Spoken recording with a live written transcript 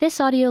This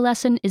audio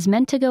lesson is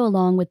meant to go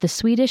along with the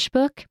Swedish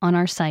book on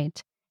our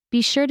site.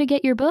 Be sure to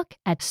get your book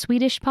at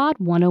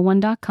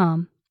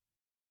swedishpod101.com.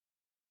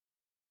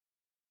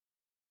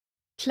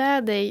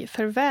 Klä dig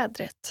för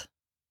vädret.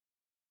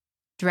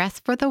 Dress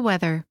for the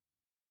weather.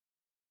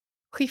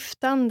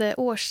 Skiftande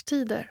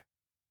årstider.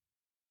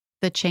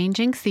 The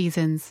changing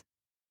seasons.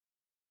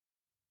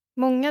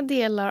 Många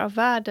delar av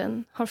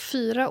världen har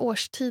 4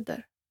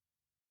 årstider.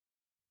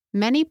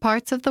 Many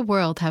parts of the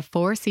world have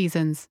 4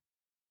 seasons.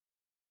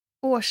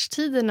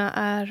 Årstiderna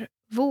är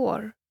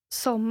vår,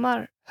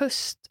 sommar,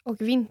 höst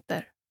och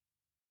vinter.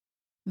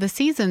 The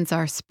seasons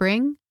are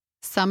spring,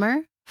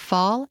 summer,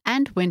 fall,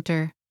 and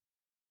winter.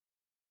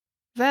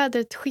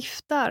 Vädret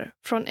skiftar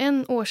från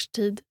en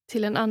årstid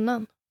till en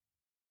annan.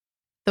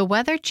 The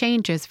weather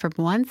changes from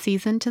one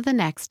season to the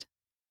next.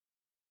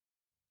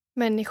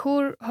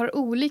 Människor har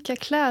olika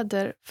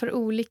kläder för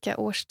olika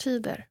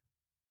årstider.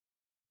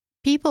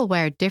 People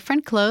wear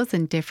different clothes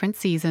in different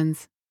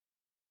seasons.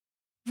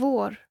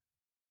 Vår.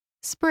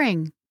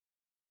 Spring.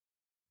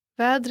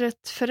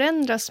 Vädret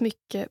förändras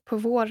mycket på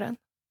våren.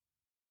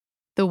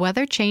 The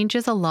weather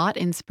changes a lot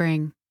in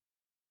spring.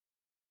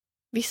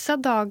 Vissa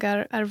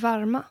dagar är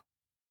varma.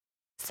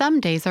 Some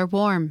days are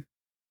warm.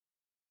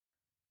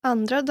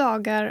 Andra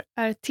dagar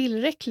är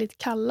tillräckligt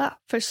kalla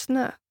för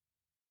snö.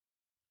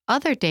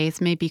 Other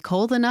days may be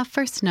cold enough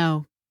for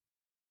snow.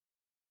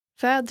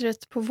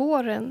 Vädret på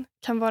våren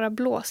kan vara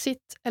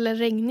blåsigt eller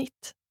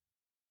regnigt.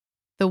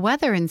 The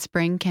weather in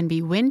spring can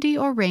be windy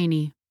or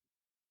rainy.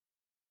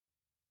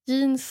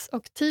 Jeans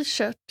och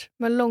t-shirt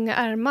med långa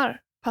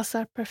ärmar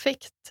passar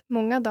perfekt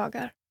många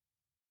dagar.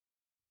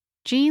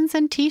 Jeans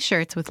and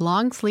t-shirts with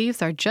long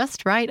sleeves are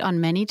just right on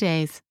many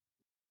days.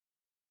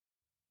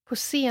 På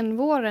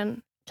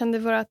senvåren kan det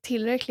vara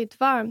tillräckligt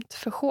varmt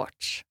för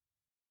shorts.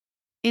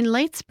 In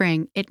late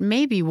spring, it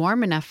may be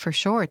warm enough for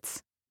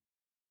shorts.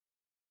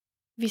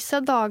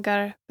 Vissa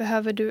dagar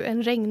behöver du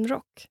en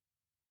regnrock.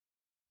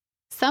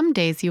 Some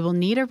days you will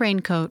need a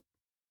raincoat.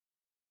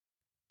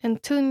 En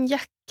tunn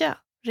jacka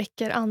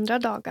räcker andra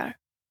dagar.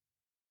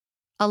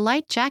 A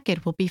light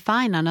jacket will be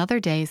fine on other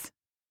days.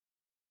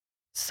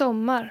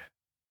 Sommar.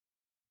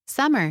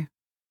 Summer.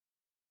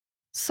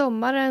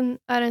 Sommaren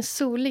är en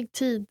solig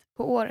tid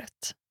på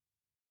året.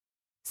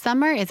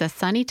 Summer is a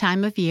sunny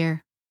time of year.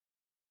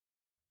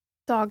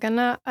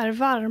 Dagarna är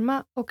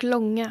varma och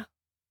långa.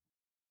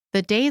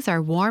 The days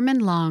are warm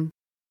and long.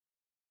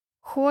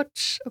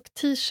 Shorts och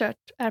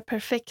t-shirt är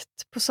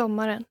perfekt på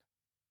sommaren.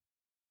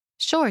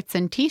 Shorts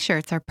and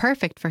t-shirts are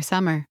perfect for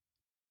summer.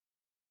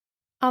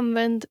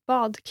 Använd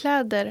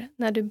badkläder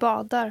när du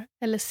badar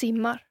eller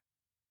simmar.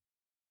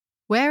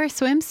 Wear a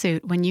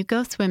swimsuit when you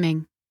go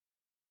swimming.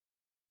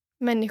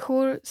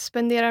 Människor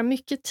spenderar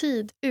mycket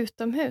tid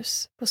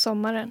utomhus på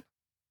sommaren.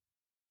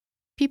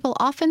 People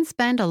often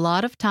spend a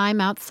lot of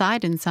time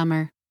outside in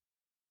summer.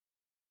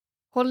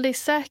 Håll dig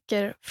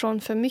säker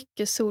från för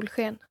mycket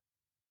solsken.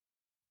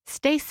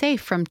 Stay safe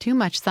from too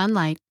much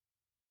sunlight.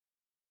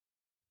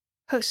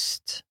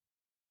 Höst.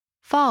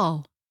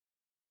 Fall.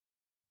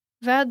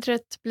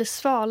 Vädret blir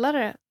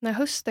svalare när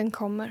hösten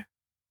kommer.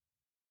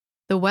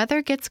 The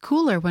weather gets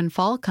cooler when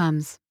fall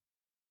comes.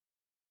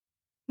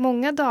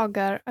 Många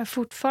dagar är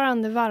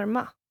fortfarande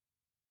varma.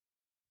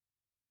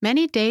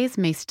 Many days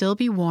may still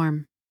be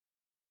warm.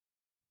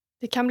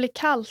 Det kan bli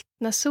kallt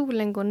när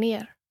solen går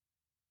ner.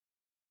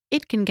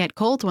 It can get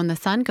cold when the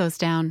sun goes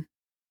down.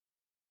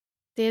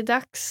 Det är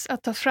dags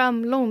att ta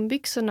fram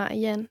långbyxorna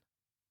igen.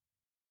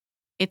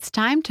 It's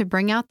time to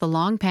bring out the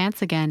long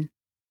pants again.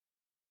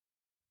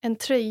 En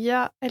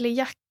tröja eller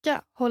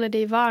jacka håller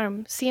dig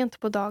varm sent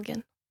på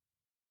dagen.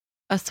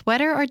 A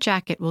sweater or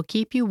jacket will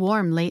keep you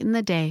warm late in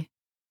the day.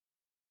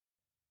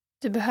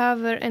 Du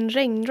behöver en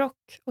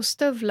regnrock och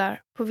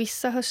stövlar på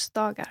vissa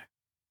höstdagar.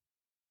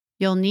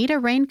 You'll need a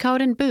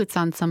raincoat and boots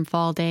on some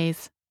fall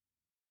days.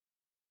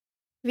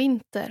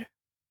 Vinter.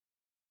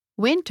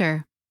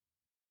 Winter.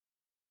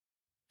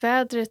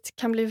 Vädret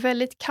kan bli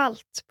väldigt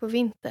kallt på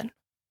vintern.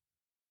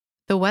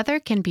 The weather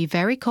can be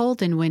very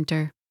cold in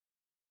winter.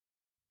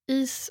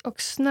 Is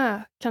och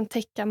snö kan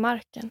täcka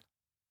marken.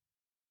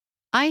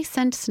 Ice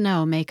and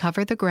snow may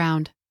cover the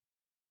ground.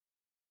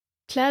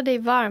 Klä dig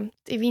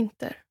varmt i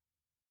vinter.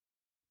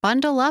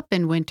 Bundle up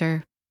in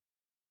winter.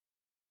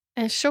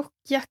 En tjock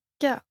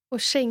jacka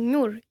och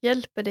kängor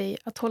hjälper dig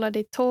att hålla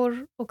dig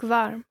torr och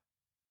varm.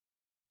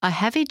 A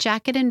heavy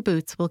jacket and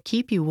boots will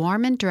keep you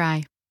warm and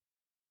dry.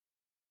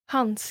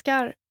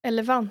 Handskar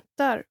eller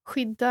vantar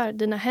skyddar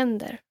dina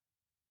händer.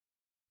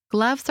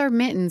 Gloves or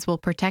mittens will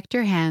protect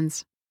your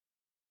hands.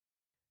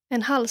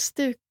 En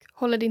halsduk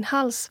håller din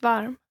hals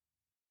varm.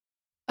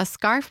 A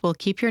scarf will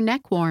keep your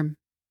neck warm.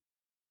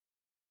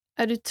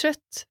 Är du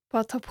trött på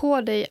att ha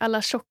på dig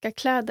alla tjocka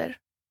kläder?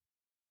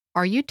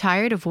 Are you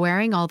tired of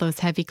wearing all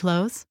those heavy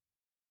clothes?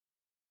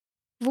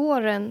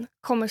 Våren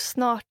kommer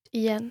snart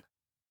igen.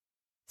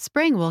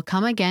 Spring will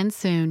come again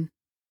soon.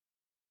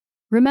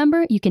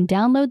 Remember, you can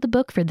download the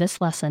book for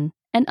this lesson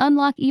and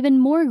unlock even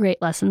more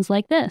great lessons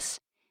like this.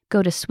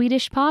 Go to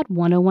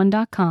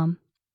swedishpod101.com.